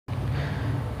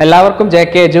എല്ലാവർക്കും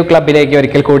JK Edu ക്ലബിലേക്ക്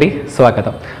ഒരിക്കൽ കൂടി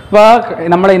സ്വാഗതം. അപ്പോൾ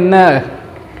നമ്മൾ ഇന്ന്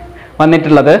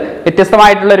വന്നിട്ടുള്ളത്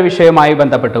വ്യത്യസ്തമായിട്ടുള്ള ഒരു വിഷയവുമായി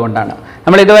ബന്ധപ്പെട്ടുകൊണ്ടാണ്.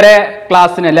 നമ്മൾ ഇതുവരെ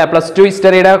ക്ലാസ്സിന് അല്ലെ +2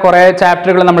 ഹിസ്റ്ററിയുടെ കുറേ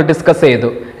ചാപ്റ്ററുകൾ നമ്മൾ ഡിസ്കസ് ചെയ്തു.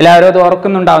 എല്ലാവരും അത്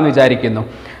ഓർക്കുന്നുണ്ടാവുമെന്ന് വിചാരിക്കുന്നു.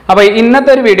 അപ്പോൾ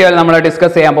ഇന്നത്തെ ഒരു വീഡിയോയിൽ നമ്മൾ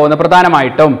ഡിസ്കസ് ചെയ്യാൻ പോകുന്ന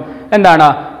പ്രധാനമായിട്ടും എന്താണ്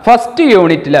ഫസ്റ്റ്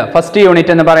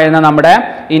യൂണിറ്റ് എന്ന് പറയുന്ന നമ്മുടെ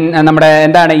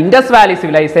എന്താണ് ഇൻഡസ് വാലി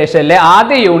സിവിലൈസേഷനിലെ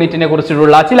ആദ്യ യൂണിറ്റിനെ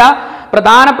കുറിച്ചിട്ടുള്ള ചില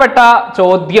പ്രധാനപ്പെട്ട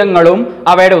ചോദ്യങ്ങളും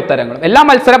അവയുടെ ഉത്തരങ്ങളും എല്ലാ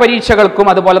മത്സര പരീക്ഷകൾക്കും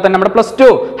അതുപോലെ തന്നെ നമ്മുടെ +2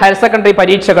 ഹയർ സെക്കൻഡറി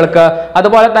പരീക്ഷകൾക്ക്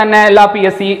അതുപോലെ തന്നെ എല്ലാ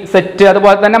PSC സെറ്റ്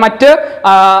അതുപോലെ തന്നെ മറ്റ്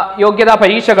യോഗ്യതാ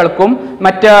പരീക്ഷകൾക്കും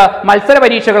മറ്റ് മത്സര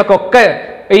പരീക്ഷകൾക്കൊക്കെ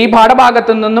ഈ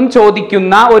പാഠഭാഗത്തു നിന്നും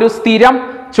ചോദിക്കുന്ന ഒരു സ്ഥിരം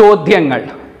ചോദ്യങ്ങൾ.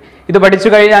 ഇത് പഠിച്ചു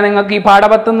കഴിഞ്ഞാൽ നിങ്ങൾക്ക് ഈ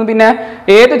പാഠഭാഗത്തു നിന്ന് പിന്നെ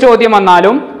ഏത് ചോദ്യം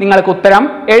വന്നാലും നിങ്ങൾക്ക് ഉത്തരം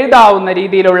എഴുതാവുന്ന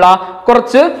രീതിയിലുള്ള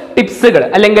കുറച്ച് ടിപ്സുകൾ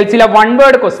അല്ലെങ്കിൽ ചില 1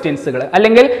 വേർഡ് ക്വസ്റ്റ്യൻസുകൾ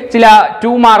അല്ലെങ്കിൽ ചില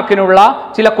 2 മാർക്കിനുള്ള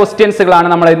ചില ക്വസ്റ്റ്യൻസുകളാണ്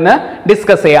നമ്മൾ ഇന്ന്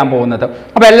ഡിസ്കസ് ചെയ്യാൻ പോകുന്നത്.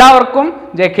 അപ്പോൾ എല്ലാവർക്കും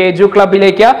JK Edu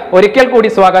ക്ലബിലേക്ക് ഒരിക്കൽ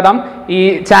കൂടി സ്വാഗതം. ഈ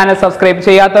ചാനൽ സബ്സ്ക്രൈബ്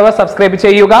ചെയ്യാത്തവർ സബ്സ്ക്രൈബ്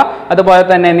ചെയ്യുക. അതുപോലെ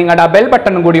തന്നെ നിങ്ങളുടെ ബെൽ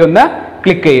ബട്ടണും കൂടി ഒന്ന്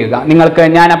ക്ലിക്ക് ചെയ്യുക. നിങ്ങൾക്ക്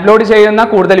ഞാൻ അപ്ലോഡ് ചെയ്യുന്ന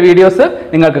കൂടുതൽ വീഡിയോസ്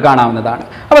നിങ്ങൾക്ക് കാണാവുന്നതാണ്.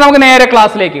 അപ്പോൾ നമുക്ക് നേരെ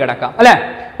ക്ലാസ്സിലേക്ക് കിടക്കാം അല്ലേ.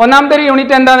 ഒന്നാമത്തെ ഒരു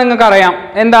യൂണിറ്റ് എന്താ നിങ്ങൾക്ക് അറിയാം.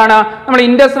 എന്താണ് നമ്മൾ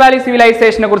ഇൻഡസ് വാലി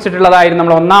സിവിലൈസേഷനെ കുറിച്ചിട്ടുള്ളതായിരുന്നു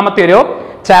നമ്മൾ ഒന്നാമത്തെ ഒരു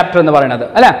ചാപ്റ്റർ എന്ന് പറയുന്നത്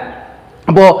അല്ലെ.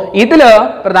 അപ്പോൾ ഇതില്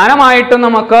പ്രധാനമായിട്ടും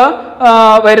നമുക്ക്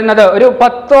വരുന്നത് ഒരു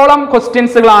 10ഓളം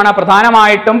ക്വസ്റ്റ്യൻസുകളാണ്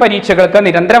പ്രധാനമായിട്ടും പരീക്ഷകൾക്ക്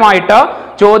നിരന്തരമായിട്ട്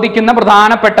ചോദിക്കുന്ന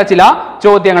പ്രധാനപ്പെട്ട ചില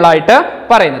ചോദ്യങ്ങളായിട്ട്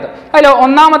പറയുന്നത്. അതിൽ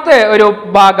ഒന്നാമത്തെ ഒരു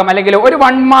ഭാഗം അല്ലെങ്കിൽ ഒരു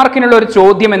 1 മാർക്കിനുള്ള ഒരു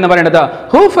ചോദ്യം എന്ന് പറയുന്നത്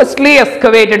who firstly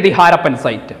excavated the Harappan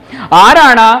site.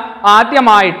 ആരാണ്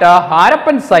ആദ്യമായിട്ട്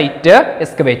ഹാരപ്പൻ സൈറ്റ്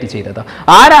എക്സ്കവേറ്റ് ചെയ്തത്?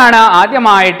 ആരാണ്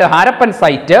ആദ്യമായിട്ട് ഹാരപ്പൻ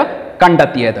സൈറ്റ്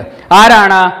കണ്ടെത്തിയത്?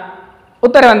 ആരാണ്?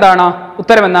 ഉത്തരം എന്താണ്?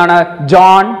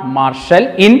 John marshal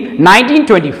in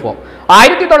 1924.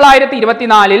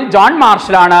 1924 ജോൺ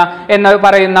മാർഷലാണ് എന്ന്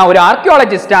പറയുന്ന ഒരു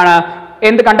ആർക്കിയോളജിസ്റ്റ് ആണ്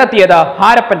എന്ത് കണ്ടെത്തിയത്?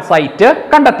 ഹാരപ്പൻ സൈറ്റ്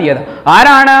കണ്ടെത്തിയത്.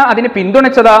 ആരാണ് അതിന്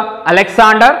പിന്തുണച്ചത്?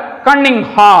 Alexander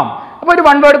Cunningham. അപ്പൊ ഒരു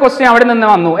 1 വേർഡ് ക്വസ്റ്റ്യൻ അവിടെ നിന്ന്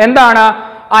വന്നു. എന്താണ്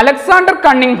അലക്സാണ്ടർ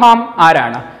കണ്ണിംഗ്ഹാം?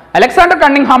 ആരാണ് Alexander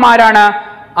Cunningham?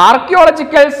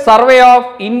 Archaeological survey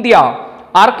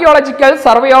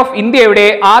of ഇന്ത്യയുടെ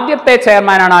ആദ്യത്തെ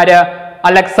ചെയർമാനാണ് ആര്?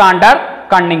 Alexander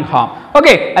Cunningham.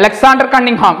 Okay, Alexander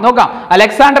Cunningham നോക്കാം.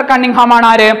 അലക്സാണ്ടർ കണ്ണിംഗ്ഹാം ആണ്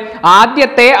ആര്?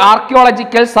 ആദ്യത്തെ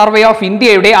ആർക്കിയോളജിക്കൽ സർവേ ഓഫ്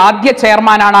ഇന്ത്യയുടെ ആദ്യ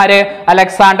ചെയർമാനാണ് ആര്?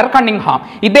 Alexander Cunningham.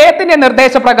 ഇദ്ദേഹത്തിന്റെ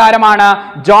നിർദ്ദേശപ്രകാരമാണ്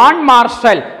ജോൺ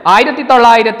മാർഷൽ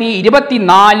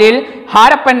 1924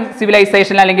 ഹാരപ്പൻ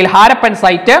സിവിലൈസേഷൻ അല്ലെങ്കിൽ ഹാരപ്പൻ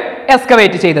സൈറ്റ്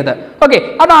എക്സ്കവേറ്റ് ചെയ്തത്. ഓക്കെ,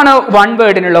 അതാണ് 1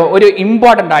 വേർഡിനുള്ള ഒരു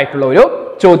ഇമ്പോർട്ടന്റ് ആയിട്ടുള്ള ഒരു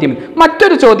ചോദ്യം.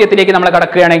 മറ്റൊരു ചോദ്യത്തിലേക്ക് നമ്മൾ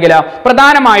കടക്കുകയാണെങ്കിൽ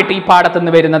പ്രധാനമായിട്ട് ഈ പാഠത്ത്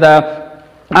നിന്ന് വരുന്നത്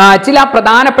ചില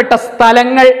പ്രധാനപ്പെട്ട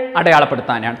സ്ഥലങ്ങൾ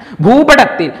അടയാളപ്പെടുത്താനാണ്.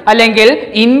 ഭൂപടത്തിൽ അല്ലെങ്കിൽ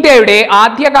ഇന്ത്യയുടെ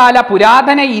ആദ്യകാല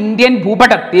പുരാതന ഇന്ത്യൻ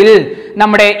ഭൂപടത്തിൽ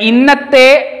നമ്മുടെ ഇന്നത്തെ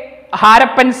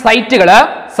ഹാരപ്പൻ സൈറ്റുകൾ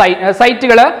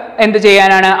എന്ത്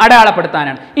ചെയ്യാനാണ്?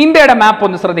 അടയാളപ്പെടുത്താനാണ്. ഇന്ത്യയുടെ മാപ്പ്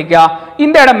ഒന്ന് ശ്രദ്ധിക്കുക.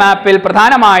 ഇന്ത്യയുടെ മാപ്പിൽ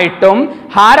പ്രധാനമായിട്ടും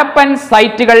ഹാരപ്പൻ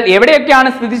സൈറ്റുകൾ എവിടെയൊക്കെയാണ്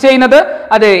സ്ഥിതി ചെയ്യുന്നത്,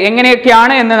 അത്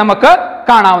എങ്ങനെയൊക്കെയാണ് എന്ന് നമുക്ക്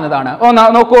കാണാവുന്നതാണ്.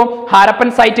 നോക്കൂ, ഹാരപ്പൻ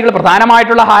സൈറ്റുകൾ,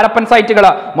 പ്രധാനമായിട്ടുള്ള ഹാരപ്പൻ സൈറ്റുകൾ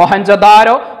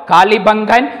മൊഹൻജദാരോ,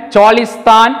 കാലിബംഗൻ,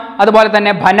 ചോളിസ്ഥാൻ, അതുപോലെ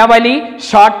തന്നെ ഭനവലി,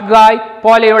 ഷോട്ട്ഗായ്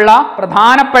പോലെയുള്ള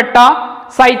പ്രധാനപ്പെട്ട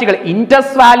സൈറ്റുകൾ.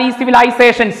 ഇൻഡസ് വാലി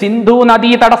സിവിലൈസേഷൻ, സിന്ധു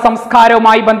നദീതട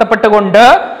സംസ്കാരവുമായി ബന്ധപ്പെട്ടുകൊണ്ട്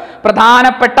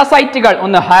പ്രധാനപ്പെട്ട സൈറ്റുകൾ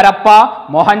ഒന്ന് ഹരപ്പ,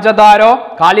 മൊഹൻജദാരോ,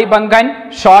 കാലിബംഗൻ,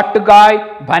 ഷോട്ട്ഗായ്,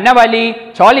 ഭനവലി,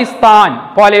 ചോളിസ്ഥാൻ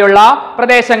പോലെയുള്ള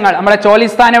പ്രദേശങ്ങൾ. നമ്മുടെ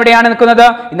ചോളിസ്ഥാൻ എവിടെയാണ് നിൽക്കുന്നത്?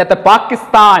 ഇന്നത്തെ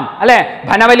പാകിസ്ഥാൻ അല്ലെ.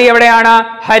 ഭനവലി എവിടെയാണ്?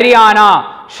 ഹരിയാന.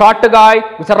 ഷോട്ട്ഗായ്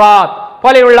ഗുജറാത്ത്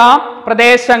പോലെയുള്ള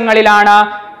പ്രദേശങ്ങളിലാണ്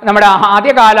നമ്മുടെ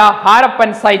ആദ്യകാല ഹാരപ്പൻ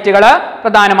സൈറ്റുകൾ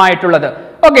പ്രധാനമായിട്ടുള്ളത്.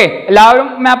 ഓക്കെ, എല്ലാവരും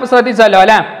മാപ്പ് ശ്രദ്ധിച്ചല്ലോ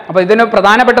അല്ലെ. അപ്പൊ ഇതിന്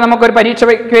പ്രധാനപ്പെട്ട നമുക്കൊരു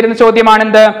പരീക്ഷയ്ക്ക് വരുന്ന ചോദ്യമാണ്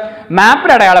എന്ത്? മാപ്പിൽ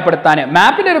അടയാളപ്പെടുത്താൻ.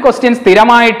 മാപ്പിന്റെ ഒരു ക്വസ്റ്റ്യൻ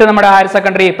സ്ഥിരമായിട്ട് നമ്മുടെ ഹയർ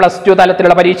സെക്കൻഡറി +2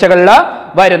 തലത്തിലുള്ള പരീക്ഷകളിൽ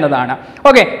വരുന്നതാണ്.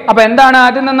 ഓക്കെ, അപ്പൊ എന്താണ്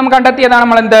അതിൽ നിന്നും കണ്ടെത്തിയതാണ്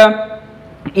നമ്മൾ എന്ത്?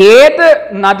 ഏത്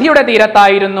നദിയുടെ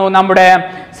തീരത്തായിരുന്നു നമ്മുടെ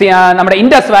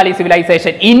ഇൻഡസ് വാലി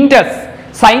സിവിലൈസേഷൻ? ഇൻഡസ്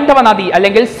സൈന്ധവ നദി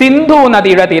അല്ലെങ്കിൽ സിന്ധു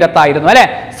നദിയുടെ തീരത്തായിരുന്നു അല്ലെ.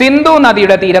 സിന്ധു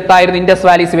നദിയുടെ തീരത്തായിരുന്നു ഇൻഡസ്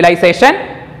വാലി സിവിലൈസേഷൻ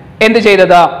എന്ത്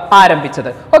ചെയ്തത്? ആരംഭിച്ചത്.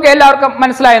 ഓക്കെ, എല്ലാവർക്കും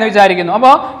മനസ്സിലായെന്ന് വിചാരിക്കുന്നു.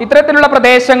 അപ്പോൾ ഇത്തരത്തിലുള്ള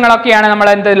പ്രദേശങ്ങളൊക്കെയാണ് നമ്മൾ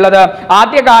എന്തുള്ളത്?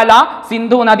 ആദ്യകാല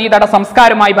സിന്ധു നദീതട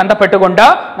സംസ്കാരവുമായി ബന്ധപ്പെട്ടുകൊണ്ട്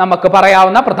നമുക്ക്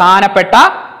പറയാവുന്ന പ്രധാനപ്പെട്ട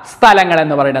സ്ഥലങ്ങൾ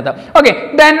എന്ന് പറയുന്നത്. ഓക്കെ,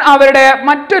 ദെൻ അവരുടെ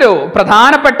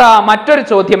പ്രധാനപ്പെട്ട മറ്റൊരു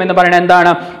ചോദ്യം എന്ന് പറയുന്നത്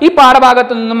എന്താണ്? ഈ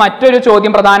പാഠഭാഗത്തു നിന്നും മറ്റൊരു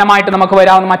ചോദ്യം പ്രധാനമായിട്ട് നമുക്ക്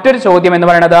വരാവുന്ന മറ്റൊരു ചോദ്യം എന്ന്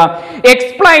പറയുന്നത്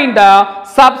explain the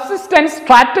subsistence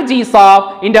strategies of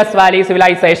Indus Valley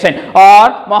civilisation or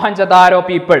Mohenjodaro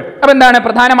people. അപ്പൊ എന്താണ്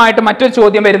പ്രധാനമായിട്ടും മറ്റൊരു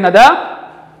ചോദ്യം വരുന്നത്?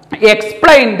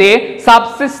 explain the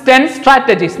subsistence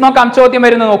strategies. നോക്കാം ചോദ്യം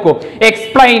വരുന്നു നോക്കൂ.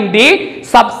 Explain the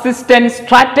subsistence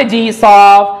strategies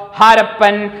of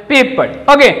Harappan people.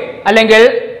 Okay, അല്ലെങ്കിൽ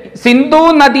സിന്ധു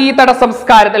നദീതട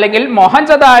സംസ്കാരത്തിൽ അല്ലെങ്കിൽ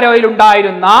മോഹൻജദാരോയിൽ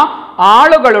ഉണ്ടായിരുന്ന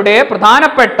ആളുകളുടെ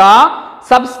പ്രധാനപ്പെട്ട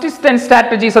സബ്സിസ്റ്റൻസ്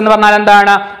സ്ട്രാറ്റജീസ് എന്ന് പറഞ്ഞാൽ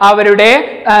എന്താണ്? അവരുടെ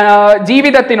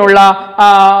ജീവിതത്തിനുള്ള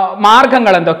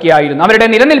മാർഗങ്ങൾ എന്തൊക്കെയായിരുന്നു, അവരുടെ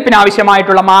നിലനിൽപ്പിന്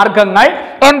ആവശ്യമായിട്ടുള്ള മാർഗങ്ങൾ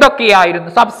എന്തൊക്കെയായിരുന്നു,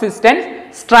 സബ്സിസ്റ്റൻസ്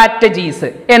സ്ട്രാറ്റജീസ്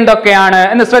എന്തൊക്കെയാണ്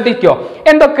എന്ന് ശ്രദ്ധിക്കോ.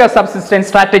 എന്തൊക്കെ സബ്സിസ്റ്റൻസ്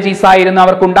സ്ട്രാറ്റജീസ് ആയിരുന്നു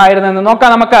അവർക്ക് ഉണ്ടായിരുന്നെന്ന്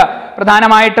നോക്കാം നമുക്ക്.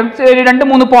 പ്രധാനമായിട്ടും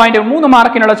 2-3 പോയിന്റ്, 3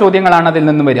 മാർക്കിനുള്ള ചോദ്യങ്ങളാണ് അതിൽ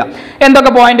നിന്നും വരിക.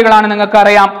 എന്തൊക്കെ പോയിന്റുകളാണ് നിങ്ങൾക്ക്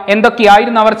അറിയാം?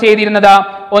 എന്തൊക്കെയായിരുന്നു അവർ ചെയ്തിരുന്നത്?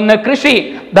 ഒന്ന് കൃഷി.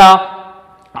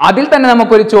 അതിൽ തന്നെ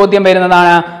നമുക്കൊരു ചോദ്യം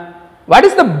വരുന്നതാണ്, what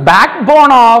is the back bone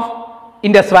of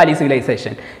Indus Valley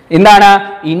civilisation? എന്താണ്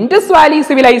ഇൻഡസ് വാലി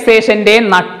സിവിലൈസേഷന്റെ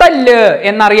നട്ടെല്ല്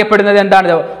എന്നറിയപ്പെടുന്നത്?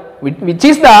 എന്താണ്? Which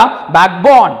is the back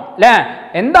bone അല്ലെ?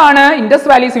 എന്താണ് ഇൻഡസ്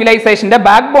വാലി സിവിലൈസേഷന്റെ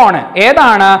ബാക്ക് ബോൺ?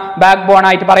 ഏതാണ് ബാക്ക് ബോൺ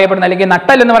ആയിട്ട് പറയപ്പെടുന്നത് അല്ലെങ്കിൽ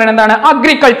നട്ടെല്ല് എന്ന് പറയുന്നത്? എന്താണ്?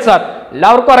 അഗ്രികൾച്ചർ.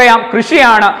 എല്ലാവർക്കും അറിയാം,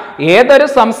 കൃഷിയാണ്. ഏതൊരു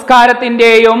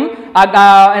സംസ്കാരത്തിന്റെയും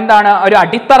എന്താണ് ഒരു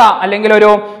അടിത്തറ അല്ലെങ്കിൽ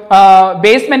ഒരു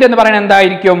ബേസ്മെന്റ് എന്ന് പറയുന്നത്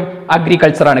എന്തായിരിക്കും?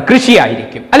 അഗ്രികൾച്ചർ ആണ്,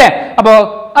 കൃഷിയായിരിക്കും അല്ലെ? അപ്പോ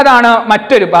അതാണ്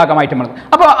മറ്റൊരു ഭാഗമായിട്ട് നമ്മൾ.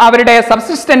 അപ്പോൾ അവരുടെ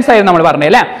സബ്സിസ്റ്റൻസ് ആയിരുന്നു നമ്മൾ പറഞ്ഞത്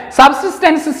അല്ലെ.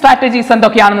 സബ്സിസ്റ്റൻസ് സ്ട്രാറ്റജീസ്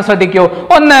എന്തൊക്കെയാണെന്ന് ശ്രദ്ധിക്കൂ.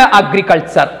 ഒന്ന്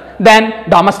agriculture, then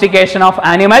domestication of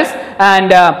animals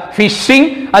and fishing,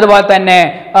 അതുപോലെ തന്നെ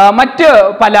മറ്റ്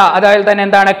പല, അതായത് തന്നെ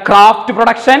എന്താണ് ക്രാഫ്റ്റ്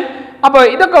പ്രൊഡക്ഷൻ. അപ്പോൾ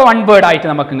ഇതൊക്കെ വൺ വേർഡ് ആയിട്ട്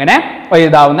നമുക്ക് ഇങ്ങനെ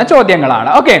എഴുതാവുന്ന ചോദ്യങ്ങളാണ്.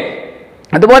 ഓക്കെ,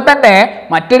 അതുപോലെ തന്നെ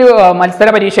മറ്റൊരു മത്സര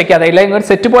പരീക്ഷയ്ക്ക്, അതായത് ഒരു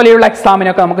സെറ്റ് പോലെയുള്ള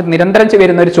എക്സാമിനൊക്കെ നമുക്ക് നിരന്തരം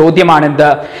വരുന്ന ഒരു ചോദ്യമാണ് എന്ത്?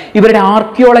 ഇവരുടെ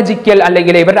ആർക്കിയോളജിക്കൽ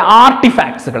അല്ലെങ്കിൽ ഇവരുടെ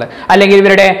ആർട്ടിഫാക്ട്സുകൾ അല്ലെങ്കിൽ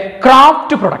ഇവരുടെ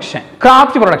craft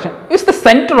production is the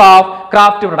centre of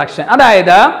craft production.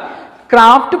 അതായത്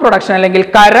ക്രാഫ്റ്റ് പ്രൊഡക്ഷൻ അല്ലെങ്കിൽ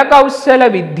കരകൗശല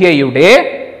വിദ്യയുടെ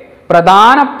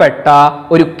പ്രധാനപ്പെട്ട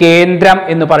ഒരു കേന്ദ്രം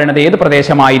എന്ന് പറയുന്നത് ഏത്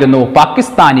പ്രദേശമായിരുന്നു?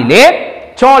 പാകിസ്ഥാനിലെ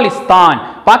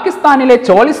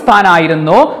ചോളിസ്ഥാൻ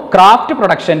ആയിരുന്നു ക്രാഫ്റ്റ്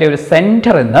പ്രൊഡക്ഷന്റെ ഒരു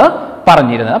സെന്റർ എന്ന്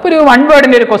പറഞ്ഞിരുന്നത്. അപ്പൊ ഒരു വൺ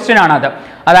വേർഡിന്റെ ഒരു ക്വസ്റ്റ്യൻ ആണ് അത്.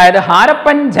 അതായത്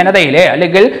ഹാരപ്പൻ ജനതയിലെ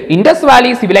അല്ലെങ്കിൽ ഇൻഡസ്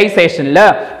വാലി സിവിലൈസേഷനിൽ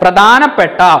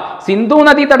പ്രധാനപ്പെട്ട സിന്ധു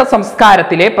നദീതട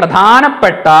സംസ്കാരത്തിലെ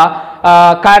പ്രധാനപ്പെട്ട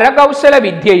കരകൗശല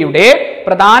വിദ്യയുടെ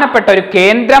പ്രധാനപ്പെട്ട ഒരു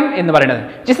കേന്ദ്രം എന്ന് പറയുന്നത്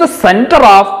it is the centre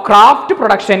of craft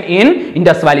production in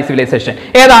Indus Valley civilisation.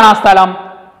 ഏതാണ് ആ സ്ഥലം?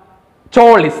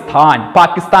 ചോളിസ്ഥാൻ.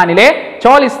 പാകിസ്ഥാനിലെ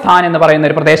ചോളിസ്ഥാൻ എന്ന് പറയുന്ന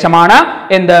ഒരു പ്രദേശമാണ്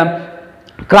എന്ത്?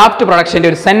 ക്രാഫ്റ്റ് പ്രൊഡക്ഷന്റെ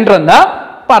ഒരു സെന്റർ എന്ന്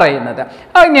പറയുന്നത്.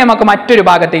 ഇനി നമുക്ക് മറ്റൊരു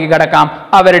ഭാഗത്തേക്ക് കിടക്കാം.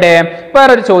 അവരുടെ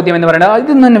വേറൊരു ചോദ്യം എന്ന് പറയുന്നത്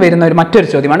ഇതിൽ നിന്ന് വരുന്ന ഒരു മറ്റൊരു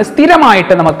ചോദ്യമാണ്,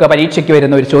 സ്ഥിരമായിട്ട് നമുക്ക് പരീക്ഷയ്ക്ക്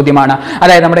വരുന്ന ഒരു ചോദ്യമാണ്.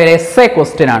 അതായത് നമ്മുടെ എസ്സേ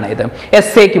ക്വസ്റ്റ്യൻ ആണ് ഇത്.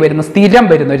 എസ്സേക്ക് വരുന്ന സ്ഥിരം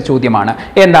വരുന്ന ഒരു ചോദ്യമാണ്.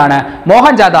 എന്താണ്?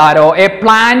 Mohenjo-daro A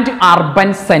planned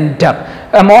urban centre.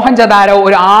 Mohenjo-daro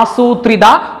ഒരു ആസൂത്രിത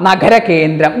നഗര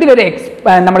കേന്ദ്രം. ഇതിലൊരു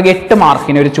നമ്മൾക്ക് 8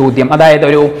 മാർക്കിന് ഒരു ചോദ്യം, അതായത്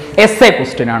ഒരു എസ്സേ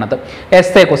ക്വസ്റ്റ്യൻ ആണത്.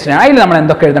 എസ്സേ ക്വസ്റ്റ്യൻ ആണ്. അതിൽ നമ്മൾ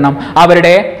എന്തൊക്കെ എഴുതണം?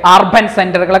 അവരുടെ അർബൻ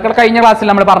സെന്ററുകളൊക്കെ കഴിഞ്ഞ ക്ലാസ്സിൽ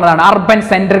നമ്മൾ പറഞ്ഞതാണ്. അർബൻ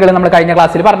സെന്ററുകൾ നമ്മൾ കഴിഞ്ഞ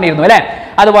ക്ലാസ്സിൽ പറഞ്ഞിരുന്നു അല്ലെ.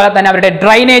 അതുപോലെ തന്നെ അവരുടെ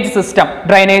ഡ്രൈനേജ് സിസ്റ്റം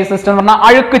എന്ന് പറഞ്ഞാൽ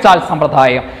അഴുക്കുചാൽ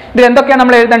സമ്പ്രദായം. ഇതിൽ എന്തൊക്കെയാണ്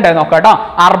നമ്മൾ എഴുതേണ്ടത് നോക്കാം.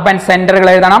 അർബൻ സെന്ററുകൾ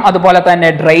എഴുതണം, അതുപോലെ തന്നെ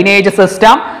ഡ്രൈനേജ്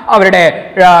സിസ്റ്റം, അവരുടെ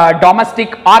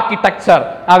ഡൊമസ്റ്റിക്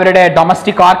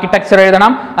ആർക്കിടെക്ചർ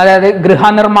എഴുതണം, അതായത്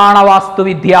ഗൃഹനിർമ്മാണ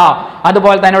വാസ്തുവിദ്യ,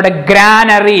 അതുപോലെ തന്നെ അവരുടെ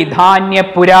ഗ്രാനറി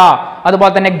ധാന്യപ്പുര,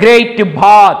 അതുപോലെ തന്നെ ഗ്രേറ്റ്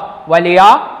ബാത്ത് വലിയ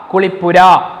കുളിപ്പുര.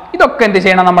 ഇതൊക്കെ എന്ത്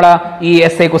ചെയ്യണം? നമ്മൾ ഈ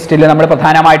എസ്സേ ക്വസ്റ്റ്യനിൽ നമ്മൾ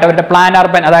പ്രധാനമായിട്ട് അവരുടെ പ്ലാൻ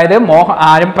അർബൻ, അതായത്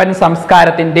ഹാരപ്പൻ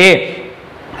സംസ്കാരത്തിന്റെ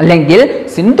അല്ലെങ്കിൽ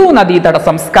സിന്ധു നദീതട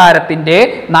സംസ്കാരത്തിന്റെ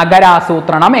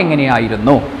നഗരാസൂത്രണം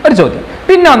എങ്ങനെയായിരുന്നു ഒരു ചോദ്യം.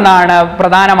 പിന്നെ ഒന്നാണ്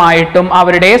പ്രധാനമായിട്ടും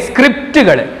അവരുടെ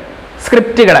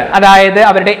സ്ക്രിപ്റ്റുകൾ, അതായത്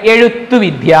അവരുടെ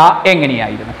എഴുത്തുവിദ്യ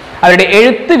എങ്ങനെയായിരുന്നു?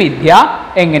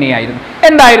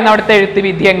 എന്തായിരുന്നു അവിടുത്തെ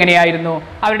എഴുത്തുവിദ്യ എങ്ങനെയായിരുന്നു?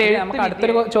 നമുക്ക്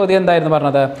അടുത്തൊരു ചോദ്യം എന്തായിരുന്നു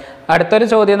പറഞ്ഞത്? അടുത്തൊരു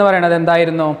ചോദ്യം എന്ന് പറയുന്നത്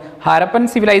എന്തായിരുന്നു? ഹാരപ്പൻ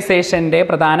സിവിലൈസേഷന്റെ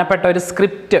പ്രധാനപ്പെട്ട ഒരു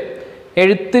സ്ക്രിപ്റ്റ്,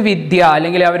 എഴുത്തുവിദ്യ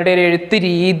അല്ലെങ്കിൽ അവരുടെ ഒരു എഴുത്ത്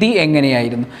രീതി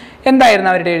എങ്ങനെയായിരുന്നു? എന്തായിരുന്നു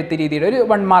അവരുടെ എഴുത്ത് രീതിയുടെ ഒരു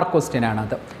 1 മാർക്ക് ക്വസ്റ്റ്യൻ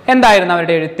ആണത്. എന്തായിരുന്നു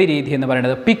അവരുടെ എഴുത്ത് രീതി എന്ന്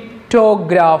പറയുന്നത്?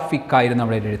 പിക്ടോഗ്രാഫിക് ആയിരുന്നു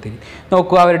അവരുടെ എഴുത്ത് രീതി.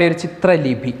 നോക്കൂ, അവരുടെ ഒരു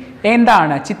ചിത്രലിപി.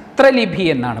 എന്താണ് ചിത്രലിപി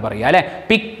എന്നാണ് പറയുക അല്ലെ.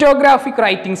 പിക്ടോഗ്രാഫിക്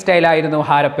റൈറ്റിംഗ് സ്റ്റൈൽ ആയിരുന്നു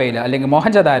ഹാരപ്പയിൽ അല്ലെങ്കിൽ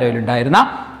മോഹൻജദാരോയിൽ ഉണ്ടായിരുന്ന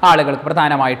ആളുകൾക്ക്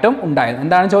പ്രധാനമായിട്ടും ഉണ്ടായിരുന്നു.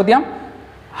 എന്താണ് ചോദ്യം?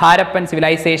 ഹാരപ്പൻ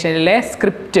സിവിലൈസേഷനിലെ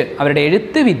സ്ക്രിപ്റ്റ്, അവരുടെ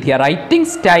എഴുത്ത് വിദ്യ, റൈറ്റിംഗ്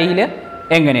സ്റ്റൈല്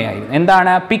എങ്ങനെയായിരുന്നു?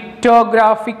 എന്താണ്?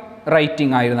 പിക്ടോഗ്രാഫിക്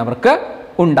റൈറ്റിംഗ് ആയിരുന്നു അവർക്ക്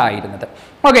ഉണ്ടായിരുന്നത്.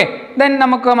 ഓക്കെ, ദെൻ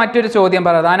നമുക്ക് മറ്റൊരു ചോദ്യം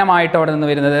പ്രധാനമായിട്ട് അവിടെ നിന്ന്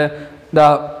വരുന്നത് the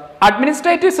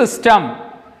administrative system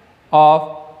of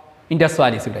Indus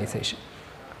Valley civilisation.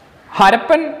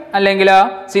 Harappan അല്ലെങ്കിൽ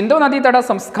സിന്ധു നദീതട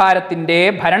സംസ്കാരത്തിൻ്റെ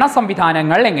ഭരണ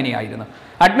സംവിധാനങ്ങൾ എങ്ങനെയായിരുന്നു?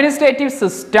 അഡ്മിനിസ്ട്രേറ്റീവ്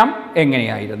സിസ്റ്റം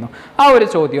എങ്ങനെയായിരുന്നു? ആ ഒരു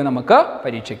ചോദ്യം നമുക്ക്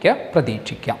പരീക്ഷയ്ക്ക്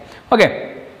പ്രതീക്ഷിക്കാം. ഓക്കെ,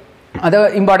 അത്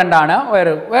ഇമ്പോർട്ടൻ്റ് ആണ്.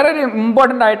 വേറൊരു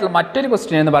ഇമ്പോർട്ടൻ്റ് ആയിട്ടുള്ള മറ്റൊരു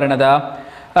ക്വസ്റ്റ്യൻ എന്ന് പറയുന്നത്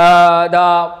the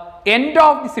end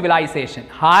of the civilisation,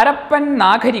 Harappan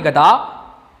നാഗരികത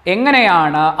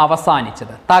എങ്ങനെയാണ്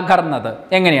അവസാനിച്ചത്, തകർന്നത്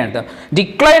എങ്ങനെയാണ്?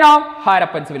 ഡിക്ലൈൻ ഓഫ്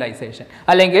ഹാരപ്പൻ സിവിലൈസേഷൻ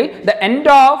അല്ലെങ്കിൽ the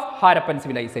end of Harappan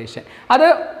civilisation. അത്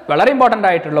വളരെ ഇമ്പോർട്ടൻ്റ്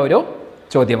ആയിട്ടുള്ള ഒരു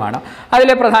ചോദ്യമാണ്. അതിൽ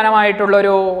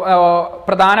പ്രധാനമായിട്ടുള്ളൊരു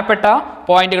പ്രധാനപ്പെട്ട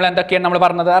പോയിന്റുകൾ എന്തൊക്കെയാണ് നമ്മൾ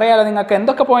പറഞ്ഞത് അറിയാലോ നിങ്ങൾക്ക്.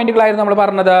 എന്തൊക്കെ പോയിന്റുകളായിരുന്നു നമ്മൾ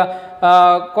പറഞ്ഞത്?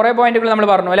 കുറേ പോയിന്റുകൾ നമ്മൾ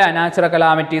പറഞ്ഞു അല്ലേ. നാച്ചുറൽ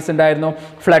കലാമിറ്റീസ് ഉണ്ടായിരുന്നു,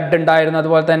 ഫ്ലഡ് ഉണ്ടായിരുന്നു,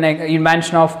 അതുപോലെ തന്നെ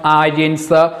ഇൻവെൻഷൻ ഓഫ്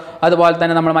ആര്യൻസ്, അതുപോലെ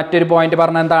തന്നെ നമ്മൾ മറ്റൊരു പോയിന്റ്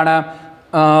പറഞ്ഞത് എന്താണ്,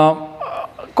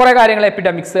 കുറേ കാര്യങ്ങൾ,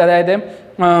 എപ്പിഡമിക്സ്, അതായത്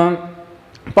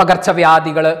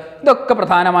പകർച്ചവ്യാധികൾ, ഇതൊക്കെ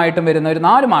പ്രധാനമായിട്ടും വരുന്ന ഒരു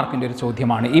 4 മാർക്കിൻ്റെ ഒരു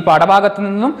ചോദ്യമാണ്. ഈ പാഠഭാഗത്ത്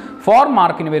നിന്നും 4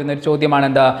 മാർക്കിന് വരുന്ന ഒരു ചോദ്യമാണ്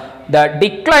എന്താ, the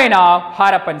decline of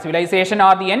Harappan civilisation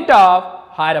or the end of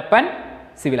Harappan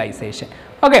civilisation.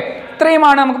 Okay,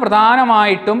 ഇത്രയുമാണ് നമുക്ക്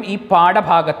പ്രധാനമായിട്ടും ഈ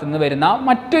പാഠഭാഗത്ത് നിന്ന് വരുന്ന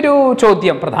മറ്റൊരു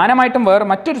ചോദ്യം. പ്രധാനമായിട്ടും വേറെ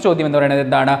മറ്റൊരു ചോദ്യം എന്ന് പറയുന്നത്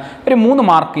എന്താണ്, ഒരു 3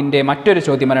 മാർക്കിൻ്റെ മറ്റൊരു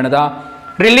ചോദ്യം പറയുന്നത്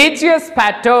റിലീജിയസ്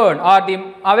പാറ്റേൺ ഓർ ദി,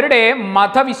 അവരുടെ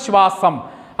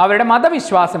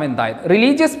മതവിശ്വാസം എന്തായിരുന്നു,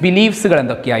 റിലീജിയസ് ബിലീഫ്സുകൾ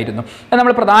എന്തൊക്കെയായിരുന്നു.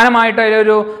 നമ്മൾ പ്രധാനമായിട്ട്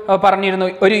ഒരു പറഞ്ഞിരുന്നു,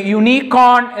 ഒരു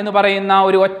യൂണിക്കോൺ എന്ന് പറയുന്ന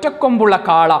ഒരു ഒറ്റക്കൊമ്പുള്ള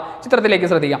കാള. ചിത്രത്തിലേക്ക്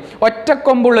ശ്രദ്ധിക്കാം,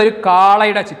 ഒറ്റക്കൊമ്പുള്ള ഒരു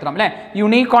കാളയുടെ ചിത്രം അല്ലേ.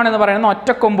 യൂണിക്കോൺ എന്ന് പറയുന്ന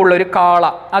ഒറ്റക്കൊമ്പുള്ള ഒരു കാള,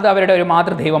 അത് അവരുടെ ഒരു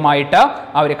മാതൃദൈവമായിട്ട്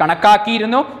അവർ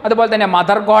കണക്കാക്കിയിരുന്നു. അതുപോലെ തന്നെ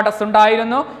മദർ ഗോഡസ്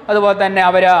ഉണ്ടായിരുന്നു, അതുപോലെ തന്നെ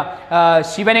അവർ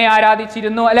ശിവനെ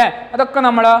ആരാധിച്ചിരുന്നു അല്ലേ. അതൊക്കെ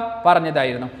നമ്മൾ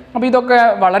പറഞ്ഞതായിരുന്നു. അപ്പോൾ ഇതൊക്കെ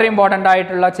വളരെ ഇമ്പോർട്ടൻ്റ്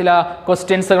ആയിട്ടുള്ള ചില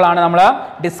ക്വസ്റ്റ്യൻസുകളാണ് നമ്മൾ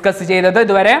ഡിസ്കസ് ചെയ്തത്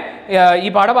ഇതുവരെ. ഈ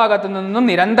പാഠഭാഗത്തു നിന്നും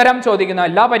നിരന്തരം ചോദിക്കുന്ന,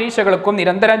 എല്ലാ പരീക്ഷകൾക്കും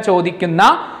നിരന്തരം ചോദിക്കുന്ന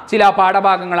ചില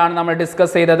പാഠഭാഗങ്ങളാണ് നമ്മൾ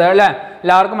ഡിസ്കസ് ചെയ്തത് അല്ലേ.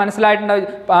 എല്ലാവർക്കും മനസ്സിലായിട്ടുണ്ട്.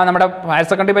 നമ്മുടെ ഹയർ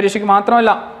സെക്കൻഡറി പരീക്ഷയ്ക്ക്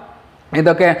മാത്രമല്ല,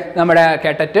 ഇതൊക്കെ നമ്മുടെ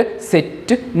കേട്ടറ്റ്,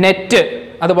 സെറ്റ്, നെറ്റ്,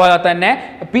 അതുപോലെ തന്നെ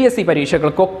PSC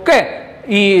പരീക്ഷകൾക്കൊക്കെ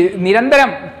ഈ നിരന്തരം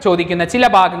ചോദിക്കുന്ന ചില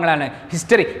ഭാഗങ്ങളാണ്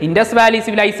ഹിസ്റ്ററി, ഇൻഡസ് വാലി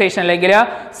സിവിലൈസേഷൻ അല്ലെങ്കിൽ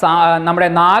നമ്മുടെ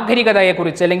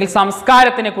നാഗരികതയെക്കുറിച്ച് അല്ലെങ്കിൽ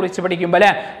സംസ്കാരത്തിനെ കുറിച്ച് പഠിക്കുമ്പോൾ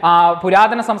അല്ലെ,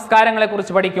 പുരാതന സംസ്കാരങ്ങളെ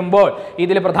കുറിച്ച് പഠിക്കുമ്പോൾ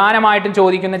ഇതിൽ പ്രധാനമായിട്ടും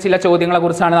ചോദിക്കുന്ന ചില ചോദ്യങ്ങളെ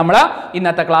കുറിച്ചാണ് നമ്മൾ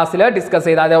ഇന്നത്തെ ക്ലാസ്സിൽ ഡിസ്കസ്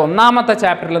ചെയ്തത്. അത് 1ാമത്തെ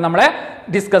ചാപ്റ്ററിൽ നമ്മൾ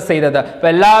ഡിസ്കസ് ചെയ്തത്. അപ്പോൾ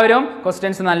എല്ലാവരും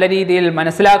ക്വസ്റ്റ്യൻസ് നല്ല രീതിയിൽ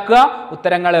മനസ്സിലാക്കുക,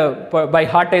 ഉത്തരങ്ങൾ ബൈ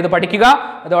ഹാർട്ട് ചെയ്ത് പഠിക്കുക.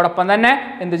 അതോടൊപ്പം തന്നെ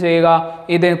എന്ത് ചെയ്യുക,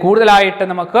 ഇത് കൂടുതലായിട്ട്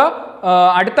നമുക്ക്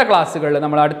അടുത്ത ക്ലാസ്സുകളിൽ,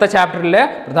 നമ്മൾ അടുത്ത ചാപ്റ്ററിൽ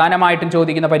പ്രധാനമായിട്ടും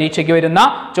ചോദിക്കുന്ന പരീക്ഷയ്ക്ക് വരുന്ന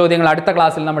ചോദ്യങ്ങൾ അടുത്ത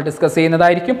ക്ലാസ്സിൽ നമ്മൾ ഡിസ്കസ്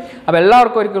ചെയ്യുന്നതായിരിക്കും. അപ്പോൾ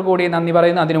എല്ലാവർക്കും ഒരിക്കൽ കൂടി നന്ദി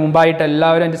പറയുന്നു. അതിന് മുമ്പായിട്ട്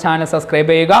എല്ലാവരും എൻ്റെ ചാനൽ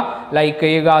സബ്സ്ക്രൈബ് ചെയ്യുക, ലൈക്ക്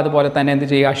ചെയ്യുക, അതുപോലെ തന്നെ എന്ത്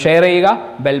ചെയ്യുക, ഷെയർ ചെയ്യുക,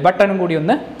 ബെൽ ബട്ടണും കൂടി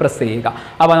ഒന്ന് പ്രസ് ചെയ്യുക.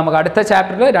 അപ്പോൾ നമുക്ക് അടുത്ത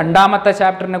ചാപ്റ്ററിൽ 2ാമത്തെ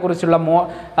ചാപ്റ്ററിനെ കുറിച്ചുള്ള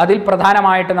അതിൽ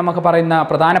പ്രധാനമായിട്ട് നമുക്ക് പറയുന്ന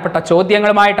പ്രധാനപ്പെട്ട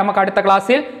ചോദ്യങ്ങളുമായിട്ട് നമുക്ക് അടുത്ത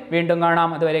ക്ലാസ്സിൽ വീണ്ടും കാണാം.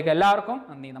 അതുവരേക്കും എല്ലാവർക്കും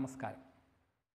നന്ദി, നമസ്കാരം.